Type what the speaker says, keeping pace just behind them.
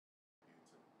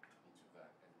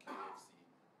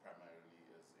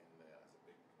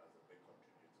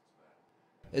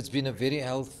It's been a very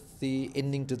healthy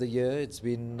ending to the year. It's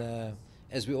been,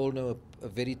 as we all know, a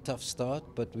very tough start,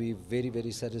 but we're very,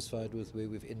 very satisfied with where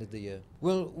we've ended the year.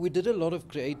 Well, we did a lot of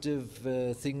creative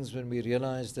things when we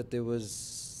realized that there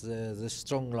was the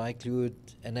strong likelihood,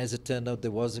 and as it turned out,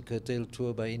 there was a curtailed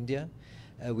tour by India.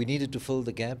 We needed to fill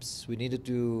the gaps. We needed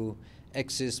to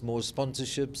access more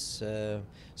sponsorships.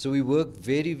 So we worked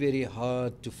very, very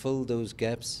hard to fill those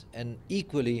gaps, and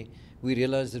equally, we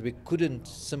realized that we couldn't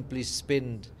simply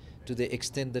spend to the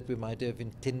extent that we might have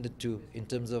intended to in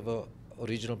terms of our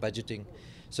original budgeting.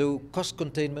 So cost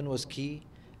containment was key,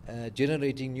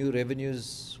 generating new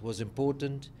revenues was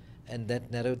important, and that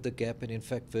narrowed the gap, and in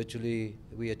fact virtually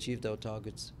we achieved our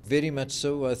targets. Very much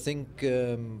so. I think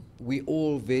we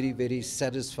all very, very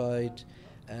satisfied.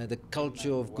 The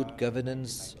culture of good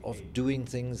governance, of doing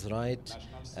things right,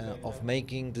 of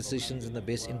making decisions in the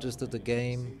best interest of the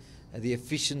game, the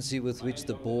efficiency with which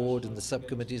the board and the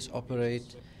subcommittees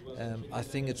operate. I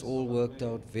think it's all worked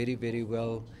out very, very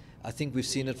well. I think we've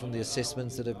seen it from the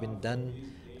assessments that have been done.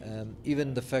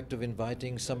 Even the fact of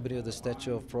inviting somebody of the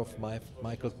stature of Prof.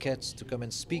 Michael Katz to come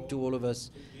and speak to all of us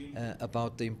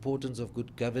about the importance of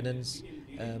good governance.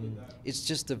 It's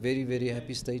just a very, very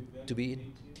happy state to be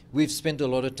in. We've spent a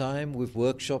lot of time, we've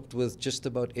workshopped with just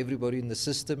about everybody in the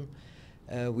system.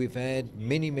 We've had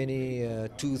many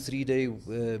 2-3 day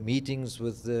meetings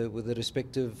with the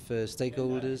respective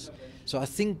stakeholders. So I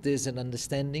think there's an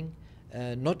understanding.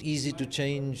 Not easy to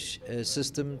change a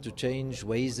system, to change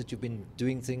ways that you've been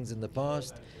doing things in the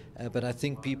past, but I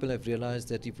think people have realized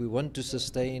that if we want to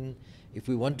sustain, if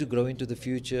we want to grow into the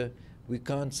future, we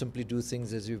can't simply do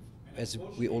things as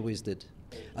we always did.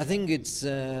 I think it's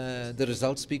the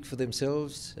results speak for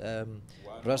themselves.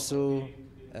 Russell,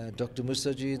 Dr.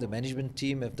 Musaji, the management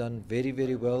team have done very,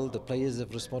 very well. The players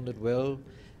have responded well.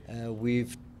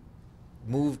 We've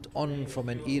moved on from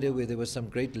an era where there were some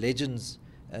great legends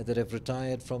that have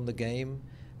retired from the game.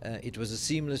 It was a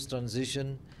seamless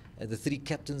transition. The three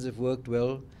captains have worked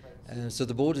well. So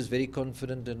the board is very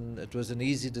confident, and it was an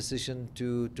easy decision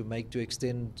to make to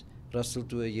extend Russell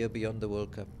to a year beyond the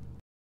World Cup.